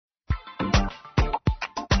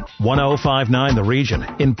1059 The Region,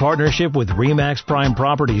 in partnership with REMAX Prime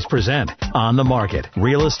Properties, present On the Market,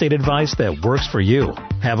 real estate advice that works for you.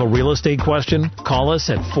 Have a real estate question? Call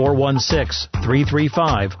us at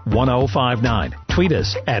 416-335-1059. Tweet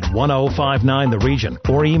us at 1059 The Region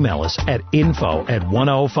or email us at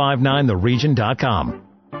info@1059theregion.com.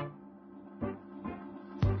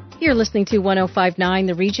 You're listening to 1059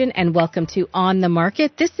 The Region, and welcome to On the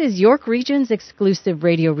Market. This is York Region's exclusive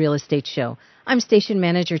radio real estate show. I'm station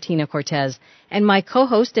manager Tina Cortez, and my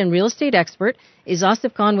co-host and real estate expert is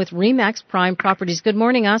Asif Khan with REMAX Prime Properties. Good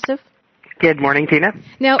morning, Asif. Good morning, Tina.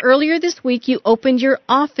 Now, earlier this week, you opened your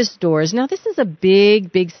office doors. Now, this is a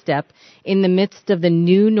big, big step in the midst of the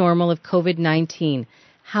new normal of COVID-19.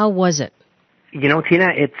 How was it? You know, Tina,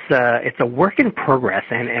 it's a work in progress,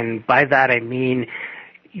 and by that I mean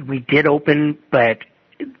we did open, but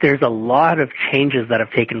there's a lot of changes that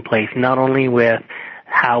have taken place, not only with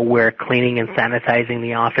how we're cleaning and sanitizing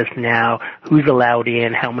the office now, who's allowed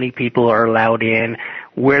in, how many people are allowed in,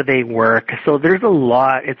 where they work. So there's a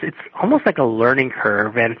lot. It's almost like a learning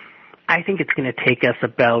curve, and I think it's going to take us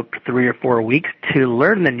about 3 or 4 weeks to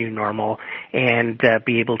learn the new normal and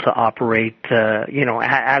be able to operate,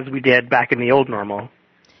 as we did back in the old normal.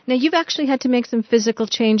 Now, you've actually had to make some physical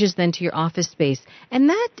changes then to your office space, and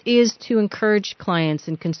that is to encourage clients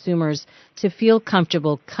and consumers to feel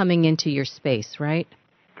comfortable coming into your space, right?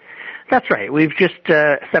 That's right. We've just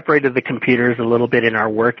separated the computers a little bit in our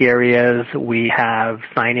work areas. We have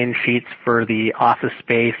sign-in sheets for the office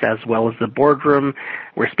space as well as the boardroom.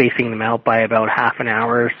 We're spacing them out by about half an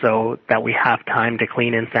hour so that we have time to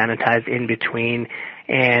clean and sanitize in between,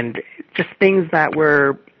 and just things that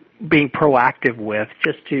we're being proactive with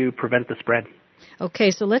just to prevent the spread.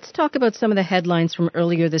 Okay, so let's talk about some of the headlines from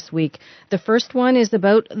earlier this week. The first one is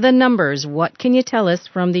about the numbers. What can you tell us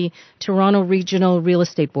from the Toronto Regional Real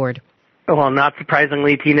Estate Board? Well, not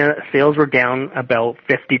surprisingly, Tina, sales were down about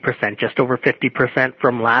 50%, just over 50%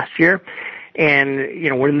 from last year. And,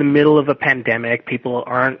 we're in the middle of a pandemic. People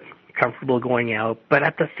aren't comfortable going out. But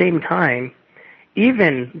at the same time,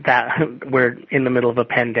 even that we're in the middle of a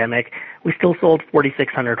pandemic, we still sold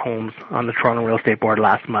 4,600 homes on the Toronto Real Estate Board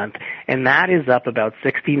last month. And that is up about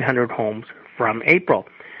 1,600 homes from April.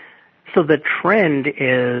 So the trend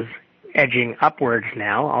is edging upwards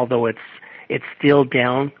now, although it's still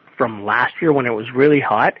down from last year when it was really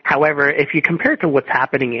hot. However, if you compare it to what's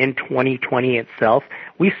happening in 2020 itself,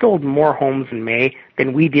 we sold more homes in May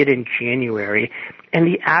than we did in January. And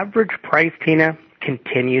the average price, Tina,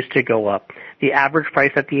 continues to go up. The average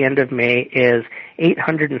price at the end of May is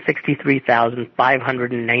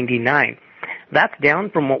 $863,599. That's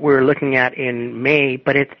down from what we were looking at in May,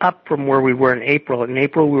 but it's up from where we were in April. In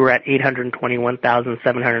April, we were at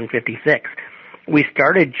 $821,756. We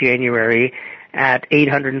started January at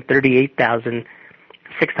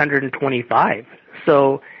 $838,625.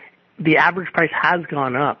 So the average price has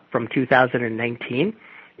gone up from 2019.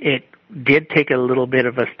 It did take a little bit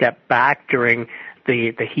of a step back during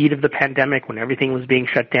the heat of the pandemic when everything was being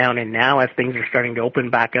shut down, and now as things are starting to open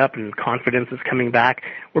back up and confidence is coming back,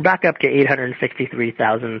 we're back up to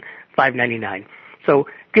 $863,599. So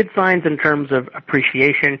good signs in terms of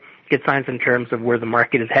appreciation, good signs in terms of where the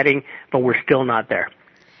market is heading, but we're still not there.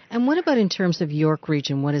 And what about in terms of York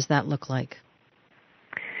Region? What does that look like?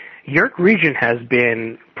 York Region has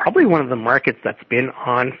been probably one of the markets that's been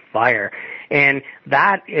on fire, and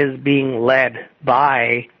that is being led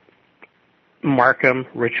by Markham,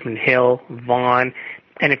 Richmond Hill, Vaughan.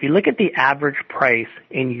 And if you look at the average price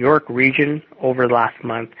in York Region over the last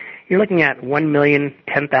month, you're looking at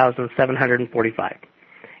 $1,010,745.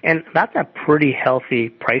 And that's a pretty healthy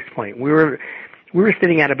price point. We were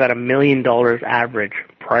sitting at about $1 million average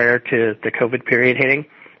prior to the COVID period hitting.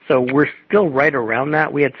 So we're still right around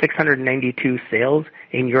that. We had 692 sales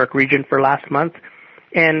in York Region for last month.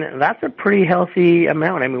 And that's a pretty healthy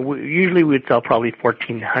amount. I mean, usually we'd sell probably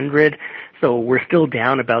 1,400. So we're still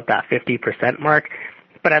down about that 50% mark.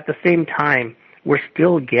 But at the same time, we're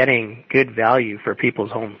still getting good value for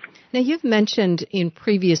people's homes. Now, you've mentioned in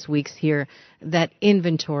previous weeks here that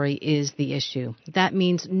inventory is the issue. That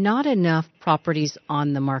means not enough properties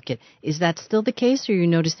on the market. Is that still the case, or are you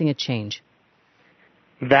noticing a change?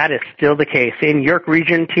 That is still the case. In York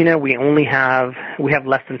Region, Tina, we have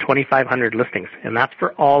less than 2,500 listings, and that's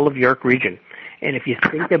for all of York Region. And if you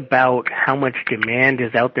think about how much demand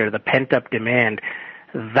is out there, the pent-up demand,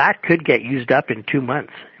 that could get used up in 2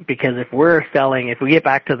 months. Because if we get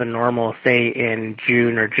back to the normal, say in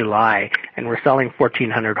June or July, and we're selling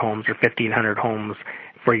 1,400 homes or 1,500 homes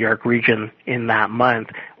for York Region in that month,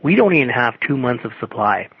 we don't even have 2 months of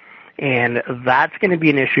supply. And that's going to be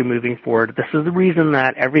an issue moving forward. This is the reason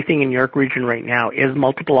that everything in York Region right now is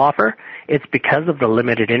multiple offer. It's because of the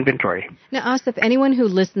limited inventory. Now, Asif, anyone who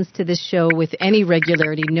listens to this show with any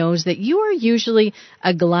regularity knows that you are usually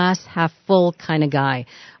a glass half full kind of guy.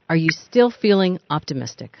 Are you still feeling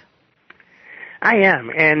optimistic? I am.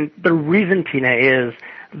 And the reason, Tina, is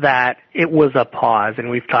that it was a pause, and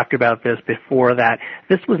we've talked about this before, that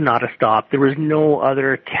this was not a stop. There was no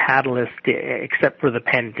other catalyst except for the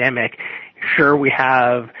pandemic. Sure, we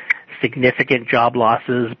have significant job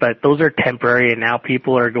losses, but those are temporary, and now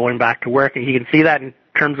people are going back to work, and you can see that in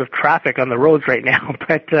terms of traffic on the roads right now.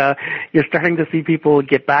 But you're starting to see people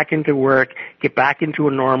get back into work, get back into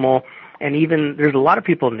a normal, and even there's a lot of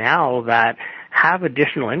people now that have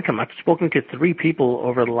additional income. I've spoken to 3 people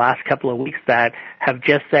over the last couple of weeks that have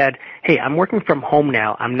just said, hey, I'm working from home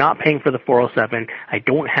now. I'm not paying for the 407. I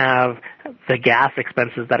don't have the gas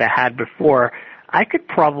expenses that I had before. I could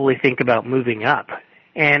probably think about moving up.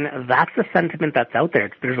 And that's the sentiment that's out there.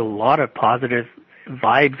 There's a lot of positive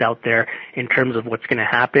vibes out there in terms of what's going to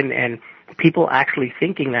happen, and people actually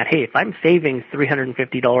thinking that, hey, if I'm saving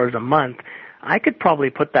 $350 a month, I could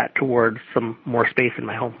probably put that towards some more space in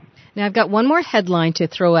my home. Now, I've got one more headline to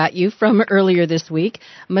throw at you from earlier this week.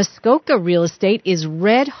 Muskoka real estate is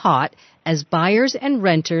red hot as buyers and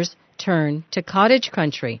renters turn to cottage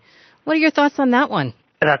country. What are your thoughts on that one?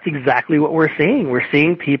 That's exactly what we're seeing. We're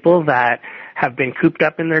seeing people that have been cooped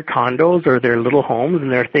up in their condos or their little homes, and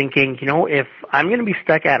they're thinking, you know, if I'm going to be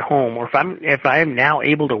stuck at home, or if I am now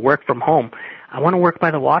able to work from home, I want to work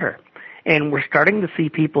by the water. And we're starting to see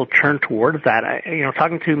people turn towards that.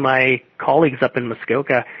 Talking to my colleagues up in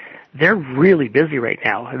Muskoka, they're really busy right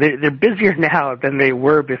now. They're busier now than they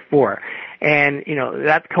were before. And,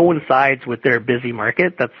 that coincides with their busy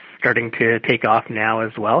market that's starting to take off now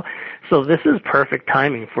as well. So this is perfect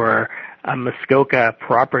timing for a Muskoka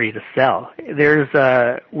property to sell.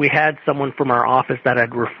 We had someone from our office that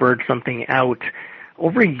had referred something out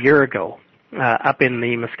over a year ago up in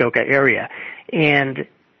the Muskoka area. And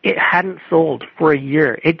it hadn't sold for a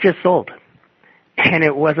year. It just sold. And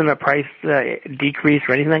it wasn't a price decrease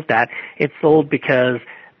or anything like that. It sold because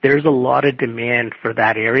there's a lot of demand for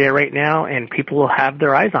that area right now, and people will have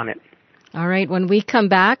their eyes on it. All right, when we come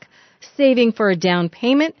back, saving for a down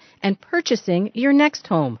payment and purchasing your next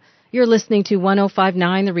home. You're listening to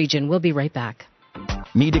 105.9 The Region. We'll be right back.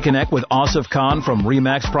 Need to connect with Asif Khan from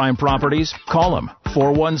REMAX Prime Properties? Call him,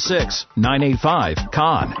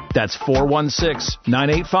 416-985-KHAN. That's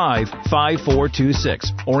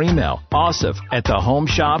 416-985-5426. Or email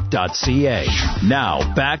asif@thehomeshop.ca.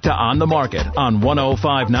 Now, back to On the Market on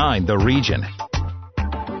 105.9 The Region.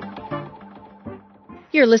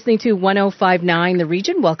 You're listening to 105.9 The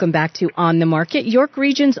Region. Welcome back to On the Market, York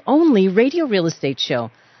Region's only radio real estate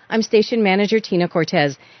show. I'm station manager Tina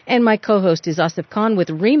Cortez, and my co-host is Asif Khan with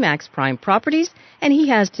REMAX Prime Properties, and he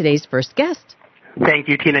has today's first guest. Thank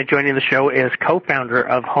you, Tina. Joining the show is co-founder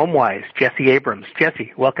of HomeWise, Jesse Abrams.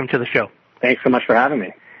 Jesse, welcome to the show. Thanks so much for having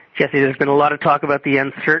me. Jesse, there's been a lot of talk about the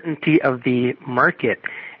uncertainty of the market,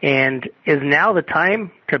 and is now the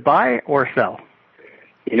time to buy or sell?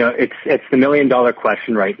 It's the $1 million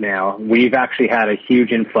question right now. We've actually had a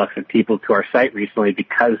huge influx of people to our site recently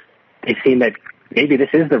because they've seen that maybe this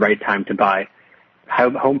is the right time to buy.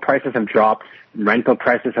 Home prices have dropped, rental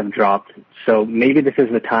prices have dropped, so maybe this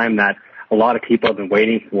is the time that a lot of people have been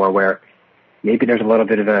waiting for, where maybe there's a little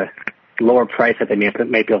bit of a lower price that they may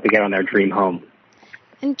be able to get on their dream home.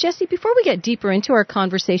 And Jesse, before we get deeper into our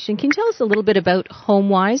conversation, can you tell us a little bit about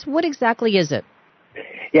HomeWise? What exactly is it?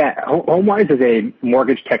 Yeah, HomeWise is a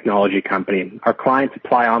mortgage technology company. Our clients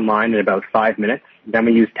apply online in about 5 minutes. Then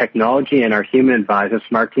we use technology and our human advisor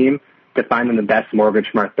smart team to find them the best mortgage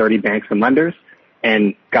from our 30 banks and lenders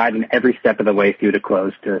and guide them every step of the way through to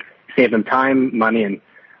close to save them time, money, and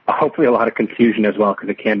hopefully a lot of confusion as well, because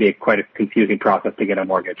it can be quite a confusing process to get a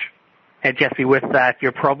mortgage. And Jesse, with that,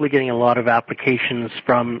 you're probably getting a lot of applications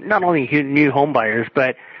from not only new home buyers,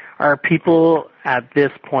 but are people at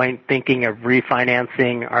this point thinking of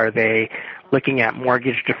refinancing? Are they looking at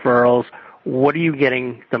mortgage deferrals? What are you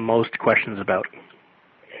getting the most questions about?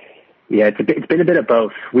 Yeah, it's been a bit of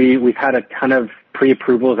both. We've had a ton of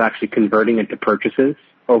pre-approvals actually converting into purchases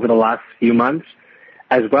over the last few months,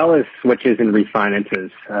 as well as switches and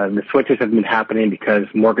refinances. The switches have been happening because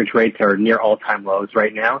mortgage rates are near all-time lows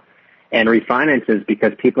right now, and refinances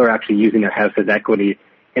because people are actually using their house as equity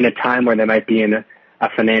in a time where they might be in a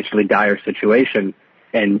financially dire situation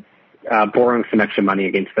and borrowing some extra money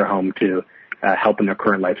against their home to help in their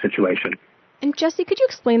current life situation. And Jesse, could you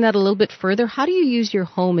explain that a little bit further? How do you use your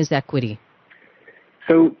home as equity?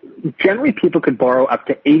 So generally people could borrow up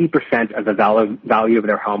to 80% of the value of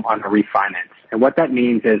their home on a refinance. And what that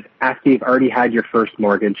means is after you've already had your first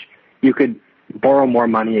mortgage, you could borrow more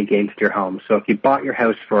money against your home. So if you bought your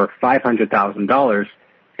house for $500,000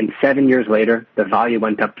 and 7 years later the value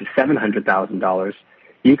went up to $700,000,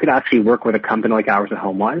 you could actually work with a company like ours at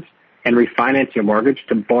HomeWise and refinance your mortgage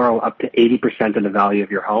to borrow up to 80% of the value of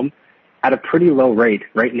your home at a pretty low rate.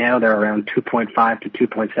 Right now they're around 2.5 to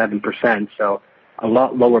 2.7%, so a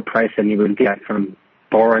lot lower price than you would get from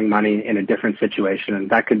borrowing money in a different situation.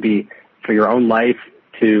 And that could be for your own life,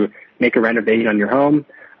 to make a renovation on your home,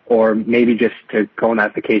 or maybe just to go on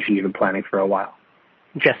that vacation you've been planning for a while.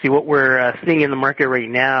 Jesse, what we're seeing in the market right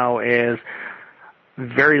now is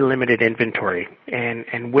very limited inventory.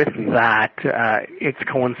 And with that, it's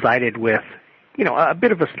coincided with, a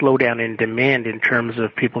bit of a slowdown in demand in terms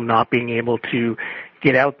of people not being able to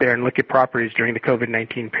get out there and look at properties during the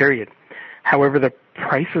COVID-19 period. However, the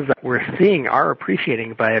prices that we're seeing are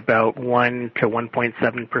appreciating by about 1 to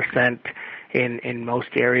 1.7% in most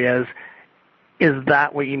areas. Is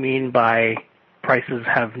that what you mean by prices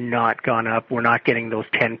have not gone up? We're not getting those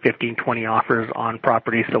 10, 15, 20 offers on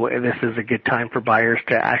property, so this is a good time for buyers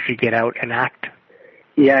to actually get out and act?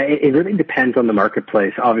 Yeah, it really depends on the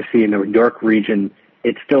marketplace. Obviously, in the York region,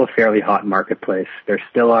 it's still a fairly hot marketplace. There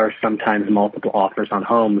still are sometimes multiple offers on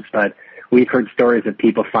homes, but we've heard stories of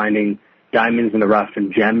people finding diamonds in the rough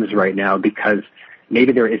and gems right now because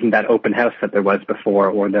maybe there isn't that open house that there was before,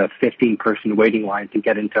 or the 15-person waiting line to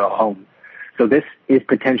get into a home. So this is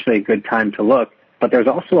potentially a good time to look, but there's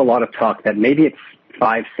also a lot of talk that maybe it's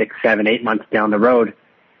 5, 6, 7, 8 months down the road,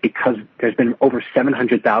 because there's been over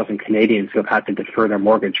 700,000 Canadians who have had to defer their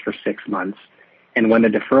mortgage for 6 months. And when the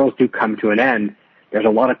deferrals do come to an end, there's a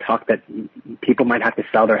lot of talk that people might have to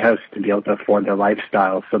sell their house to be able to afford their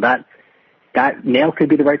lifestyle. So that now could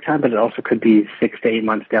be the right time, but it also could be 6 to 8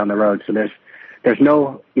 months down the road. So there's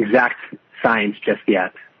no exact science just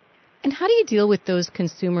yet. And how do you deal with those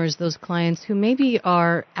consumers, those clients who maybe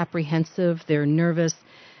are apprehensive, they're nervous,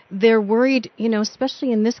 they're worried,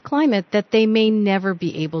 especially in this climate, that they may never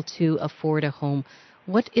be able to afford a home?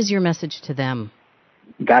 What is your message to them?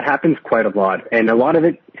 That happens quite a lot. And a lot of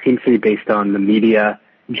it seems to be based on the media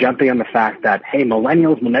jumping on the fact that, hey,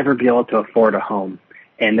 millennials will never be able to afford a home.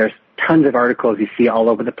 And there's tons of articles you see all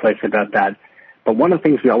over the place about that. But one of the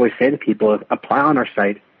things we always say to people is apply on our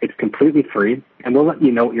site. It's completely free, and we'll let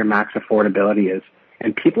you know what your max affordability is.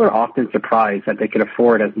 And people are often surprised that they can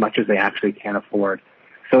afford as much as they actually can afford.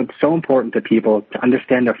 So it's so important to people to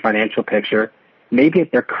understand their financial picture. Maybe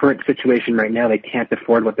at their current situation right now, they can't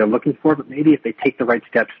afford what they're looking for, but maybe if they take the right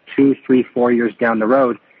steps 2, 3, 4 years down the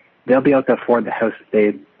road, they'll be able to afford the house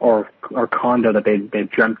or condo that they've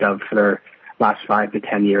dreamt of for their last 5 to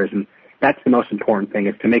 10 years. And that's the most important thing,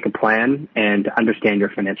 is to make a plan and to understand your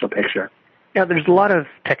financial picture. Now, there's a lot of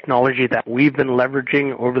technology that we've been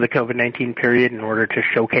leveraging over the COVID-19 period in order to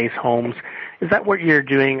showcase homes. Is that what you're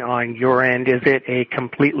doing on your end? Is it a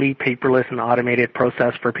completely paperless and automated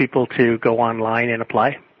process for people to go online and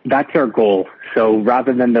apply? That's our goal. So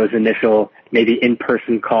rather than those initial maybe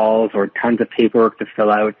in-person calls or tons of paperwork to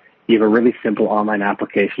fill out, you have a really simple online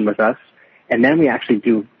application with us. And then we actually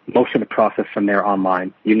do most of the process from there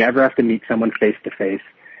online. You never have to meet someone face-to-face.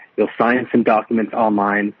 You'll sign some documents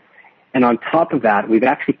online. And on top of that, we've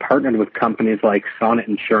actually partnered with companies like Sonnet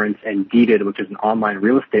Insurance and Deeded, which is an online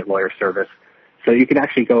real estate lawyer service. So you can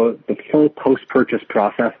actually go the full post-purchase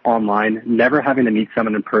process online, never having to meet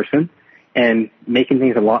someone in person, and making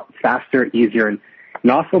things a lot faster, easier,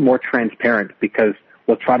 and also more transparent, because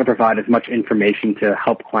we'll try to provide as much information to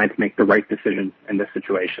help clients make the right decision in this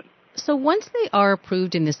situation. So once they are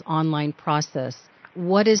approved in this online process,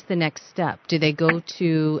 what is the next step? Do they go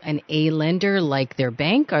to an A lender like their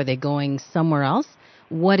bank? Are they going somewhere else?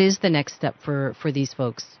 What is the next step for these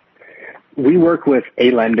folks? We work with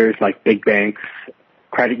A lenders like big banks,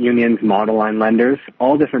 credit unions, monoline lenders,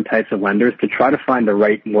 all different types of lenders to try to find the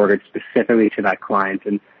right mortgage specifically to that client.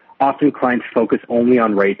 And often clients focus only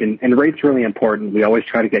on rate, and rate's really important. We always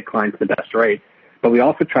try to get clients the best rate, but we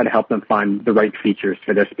also try to help them find the right features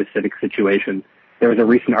for their specific situation. There was a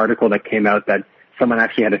recent article that came out that someone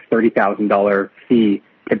actually had a $30,000 fee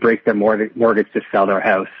to break their mortgage to sell their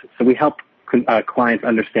house. So we help clients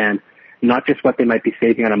understand not just what they might be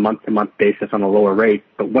saving on a month-to-month basis on a lower rate,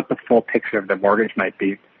 but what the full picture of their mortgage might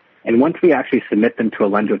be. And once we actually submit them to a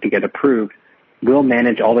lender to get approved, we'll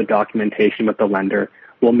manage all the documentation with the lender.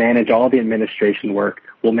 We'll manage all the administration work.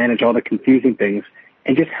 We'll manage all the confusing things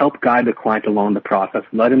and just help guide the client along the process,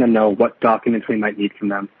 letting them know what documents we might need from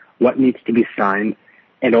them, what needs to be signed,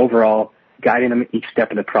 and overall guiding them each step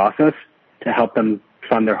of the process to help them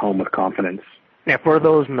fund their home with confidence. Now, for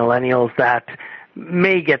those millennials that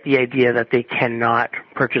may get the idea that they cannot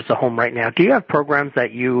purchase a home right now, do you have programs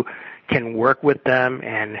that you can work with them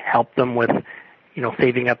and help them with,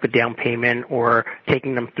 saving up the down payment or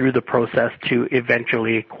taking them through the process to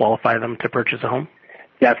eventually qualify them to purchase a home?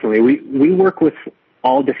 Definitely. We work with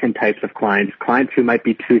all different types of clients who might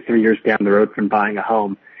be 2-3 years down the road from buying a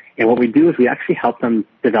home. And what we do is we actually help them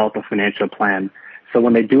develop a financial plan. So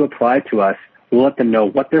when they do apply to us, we'll let them know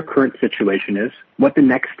what their current situation is, what the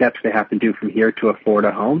next steps they have to do from here to afford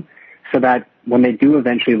a home, so that when they do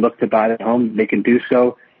eventually look to buy the home, they can do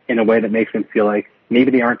so in a way that makes them feel like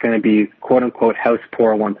maybe they aren't going to be quote-unquote house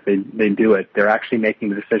poor once they do it. They're actually making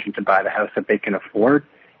the decision to buy the house that they can afford,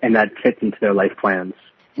 and that fits into their life plans.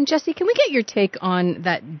 And Jesse, can we get your take on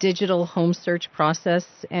that digital home search process?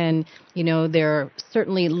 And, there are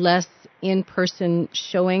certainly less in-person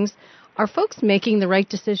showings. Are folks making the right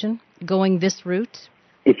decision going this route?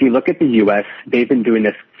 If you look at the U.S., they've been doing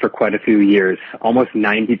this for quite a few years. Almost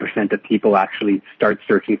 90% of people actually start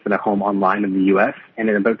searching for their home online in the U.S., and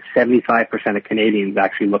then about 75% of Canadians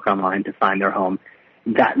actually look online to find their home.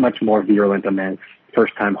 That much more virulent amongst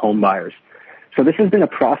first-time home buyers. So this has been a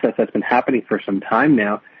process that's been happening for some time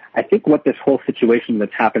now. I think what this whole situation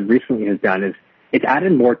that's happened recently has done is it's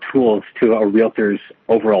added more tools to a realtor's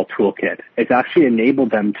overall toolkit. It's actually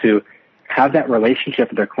enabled them to have that relationship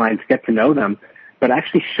with their clients, get to know them, but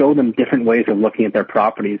actually show them different ways of looking at their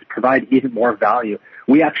properties, provide even more value.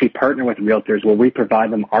 We actually partner with realtors where we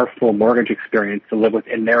provide them our full mortgage experience to live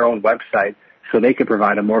within their own website so they could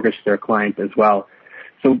provide a mortgage to their client as well.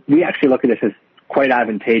 So we actually look at this as quite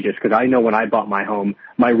advantageous because I know when I bought my home,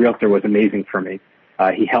 my realtor was amazing for me.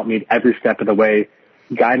 He helped me every step of the way,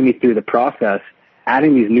 guided me through the process.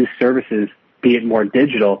 Adding these new services, be it more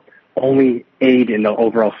digital, only aid in the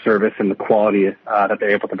overall service and the quality that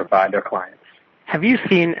they're able to provide their clients. Have you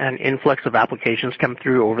seen an influx of applications come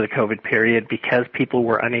through over the COVID period because people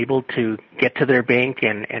were unable to get to their bank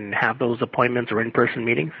and have those appointments or in-person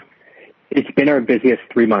meetings? It's been our busiest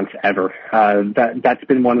 3 months ever. That's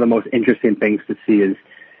been one of the most interesting things to see is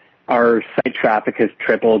our site traffic has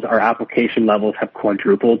tripled. Our application levels have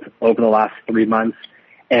quadrupled over the last 3 months.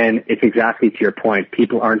 And it's exactly to your point.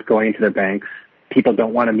 People aren't going to their banks. People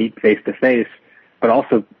don't want to meet face-to-face. But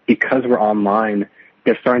also because we're online,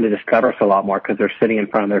 they're starting to discover us a lot more because they're sitting in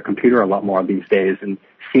front of their computer a lot more these days and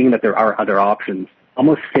seeing that there are other options.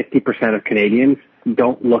 Almost 50% of Canadians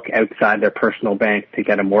don't look outside their personal bank to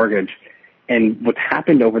get a mortgage. And what's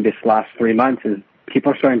happened over this last 3 months is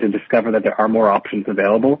people are starting to discover that there are more options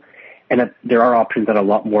available and that there are options that are a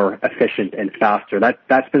lot more efficient and faster.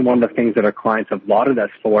 That's been one of the things that our clients have lauded us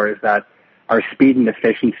for is that our speed and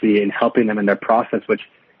efficiency in helping them in their process, which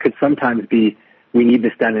could sometimes be we need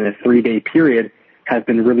this done in a 3-day period, has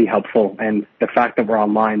been really helpful. And the fact that we're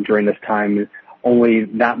online during this time is only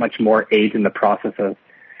that much more aids in the process of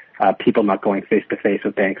people not going face-to-face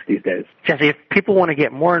with banks these days. Jesse, if people want to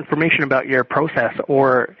get more information about your process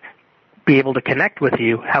or be able to connect with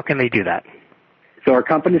you, how can they do that? So our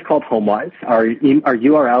company is called HomeWise. Our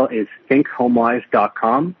URL is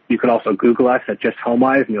thinkhomewise.com. You could also Google us at just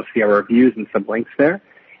HomeWise, and you'll see our reviews and some links there.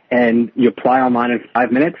 And you apply online in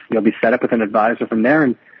 5 minutes. You'll be set up with an advisor from there,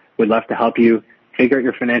 and we'd love to help you figure out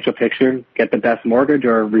your financial picture, get the best mortgage,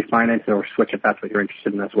 or refinance or switch if that's what you're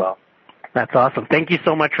interested in as well. That's awesome. Thank you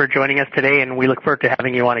so much for joining us today, and we look forward to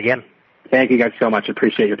having you on again. Thank you guys so much.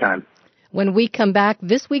 Appreciate your time. When we come back,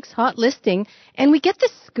 this week's hot listing, and we get the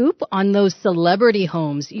scoop on those celebrity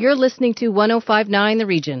homes. You're listening to 105.9 The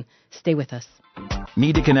Region. Stay with us.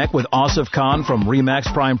 Need to connect with Asif Khan from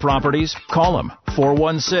REMAX Prime Properties? Call him,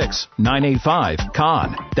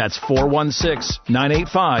 416-985-KHAN. That's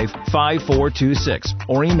 416-985-5426.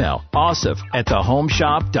 Or email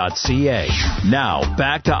asif@thehomeshop.ca. Now,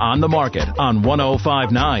 back to On the Market on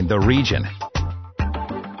 105.9 The Region.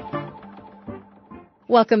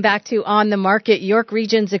 Welcome back to On the Market, York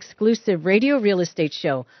Region's exclusive radio real estate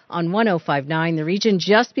show on 105.9 The Region.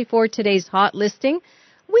 Just before today's hot listing,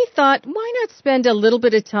 we thought, why not spend a little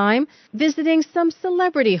bit of time visiting some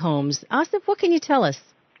celebrity homes? Asif, what can you tell us?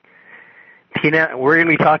 Tina, we're going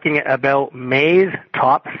to be talking about May's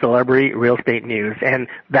top celebrity real estate news, and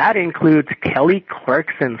that includes Kelly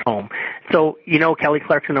Clarkson's home. So, Kelly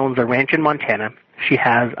Clarkson owns a ranch in Montana. She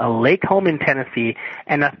has a lake home in Tennessee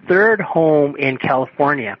and a third home in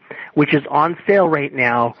California, which is on sale right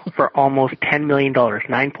now for almost $10 million,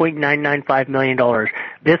 $9.995 million.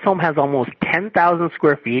 This home has almost 10,000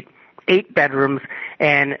 square feet, 8 bedrooms,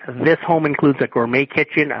 and this home includes a gourmet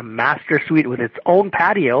kitchen, a master suite with its own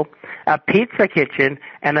patio, a pizza kitchen,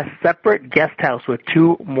 and a separate guest house with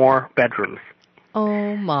 2 more bedrooms.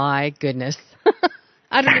 Oh, my goodness.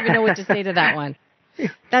 I don't even know what to say to that one.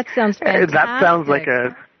 That sounds fantastic. That sounds like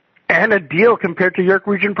a deal compared to York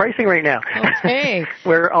Region pricing right now. Okay.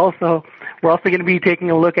 We're also going to be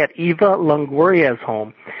taking a look at Eva Longoria's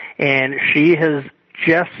home, and she has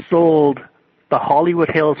just sold the Hollywood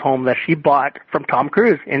Hills home that she bought from Tom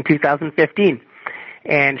Cruise in 2015.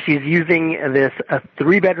 And she's using a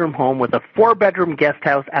 3-bedroom home with a 4-bedroom guest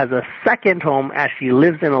house as a second home as she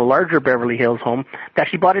lives in a larger Beverly Hills home that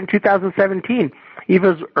she bought in 2017.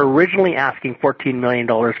 Eva's originally asking $14 million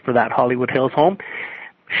for that Hollywood Hills home.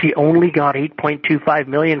 She only got $8.25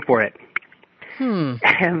 million for it.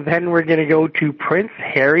 And then we're going to go to Prince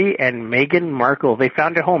Harry and Meghan Markle. They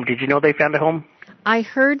found a home. Did you know they found a home? I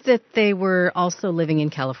heard that they were also living in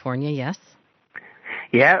California, yes.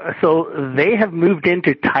 Yeah, so they have moved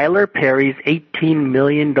into Tyler Perry's $18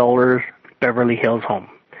 million Beverly Hills home.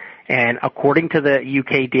 And according to the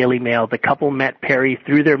UK Daily Mail, the couple met Perry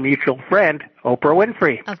through their mutual friend, Oprah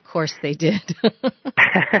Winfrey. Of course they did.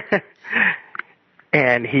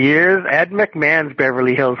 And here's Ed McMahon's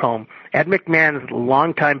Beverly Hills home. Ed McMahon's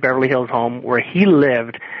longtime Beverly Hills home, where he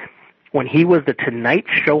lived when he was the Tonight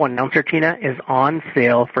Show announcer, Tina, is on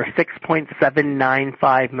sale for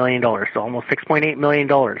 $6.795 million, so almost $6.8 million.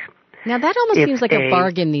 Now, that almost seems like a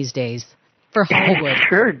bargain these days for Hollywood. It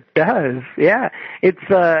sure does, yeah. It's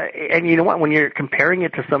and you know what, when you're comparing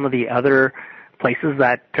it to some of the other places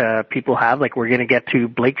that people have, like we're going to get to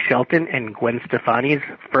Blake Shelton and Gwen Stefani's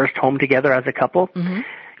first home together as a couple,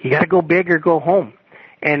 you got to go big or go home.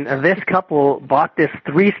 And this couple bought this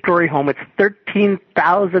 3-story home. It's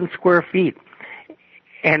 13,000 square feet.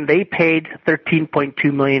 And they paid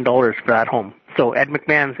 $13.2 million for that home. So Ed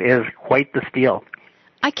McMahon's is quite the steal.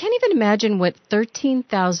 I can't even imagine what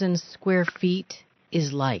 13,000 square feet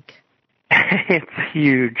is like. It's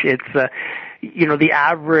huge. It's, the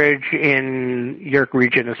average in York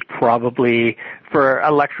Region is probably, for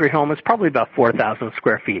a luxury home, it's probably about 4,000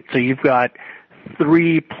 square feet. So you've got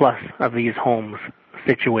 3+ of these homes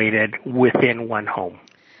situated within one home.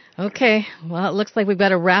 Okay, well, it looks like we've got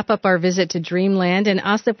to wrap up our visit to Dreamland. And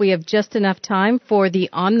Asif, we have just enough time for the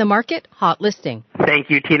On the Market hot listing. Thank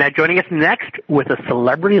you, Tina. Joining us next with a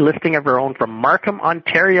celebrity listing of her own from Markham,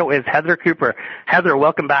 Ontario is Heather Cooper. Heather,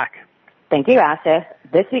 welcome back. Thank you, Asif.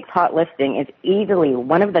 This week's hot listing is easily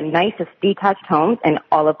one of the nicest detached homes in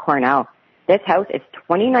all of Cornell. This house is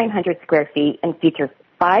 2,900 square feet and features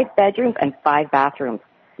 5 bedrooms and 5 bathrooms.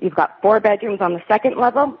 You've got 4 bedrooms on the second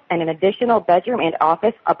level and an additional bedroom and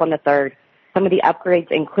office up on the third. Some of the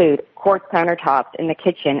upgrades include quartz countertops in the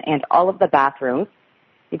kitchen and all of the bathrooms.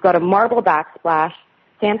 You've got a marble backsplash,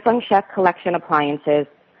 Samsung Chef Collection appliances,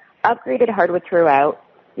 upgraded hardwood throughout.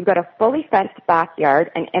 You've got a fully fenced backyard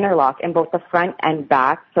and interlock in both the front and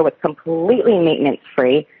back, so it's completely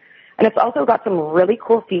maintenance-free. And it's also got some really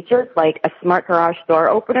cool features like a smart garage door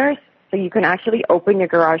openers, so you can actually open your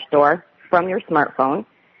garage door from your smartphone,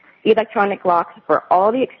 electronic locks for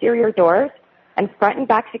all the exterior doors, and front and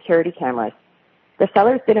back security cameras. The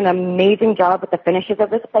sellers did an amazing job with the finishes of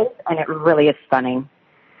this place, and it really is stunning.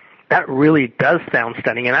 That really does sound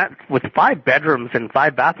stunning. And that, with 5 bedrooms and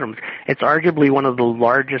 5 bathrooms, it's arguably one of the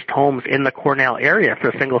largest homes in the Cornell area for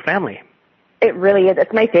a single family. It really is.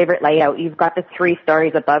 It's my favorite layout. You've got the 3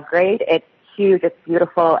 stories above grade. It's huge, it's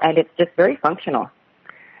beautiful, and it's just very functional.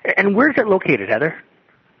 And where's it located, Heather?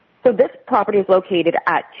 So this property is located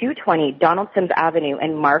at 220 Donaldson's Avenue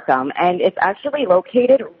in Markham, and it's actually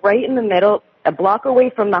located right in the middle, a block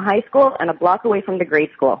away from the high school and a block away from the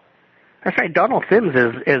grade school. That's right. Donald Sims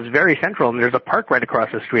is very central, and there's a park right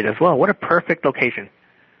across the street as well. What a perfect location.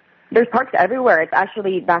 There's parks everywhere. It's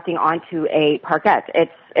actually backing onto a parkette.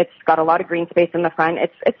 It's got a lot of green space in the front.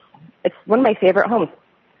 It's one of my favorite homes.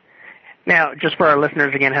 Now, just for our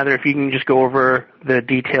listeners again, Heather, if you can just go over the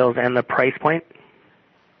details and the price point.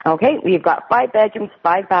 Okay, we've got 5 bedrooms,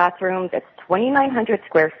 5 bathrooms. It's 2,900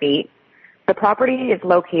 square feet. The property is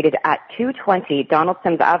located at 220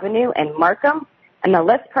 Donaldson's Avenue in Markham, and the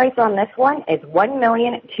list price on this one is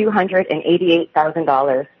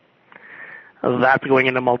 $1,288,000. That's going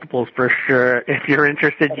into multiples for sure. If you're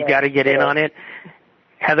interested, you got to get in on it.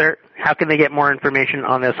 Heather, how can they get more information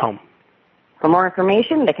on this home? For more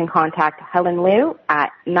information, they can contact Helen Liu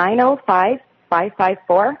at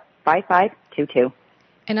 905-554-5522.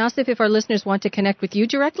 And Asif, if our listeners want to connect with you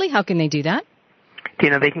directly, how can they do that?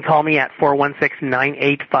 Tina, they can call me at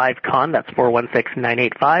 416-985-CON. That's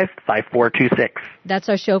 416-985-5426. That's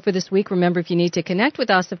our show for this week. Remember, if you need to connect with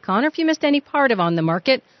Asif Khan or if you missed any part of On the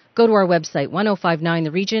Market, go to our website,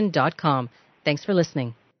 1059theregion.com. Thanks for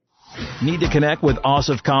listening. Need to connect with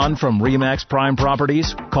Asif Khan from REMAX Prime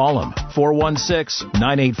Properties? Call him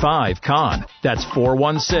 416-985-KHAN. That's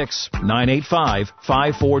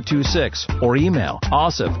 416-985-5426 or email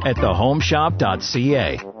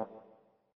asif@thehomeshop.ca.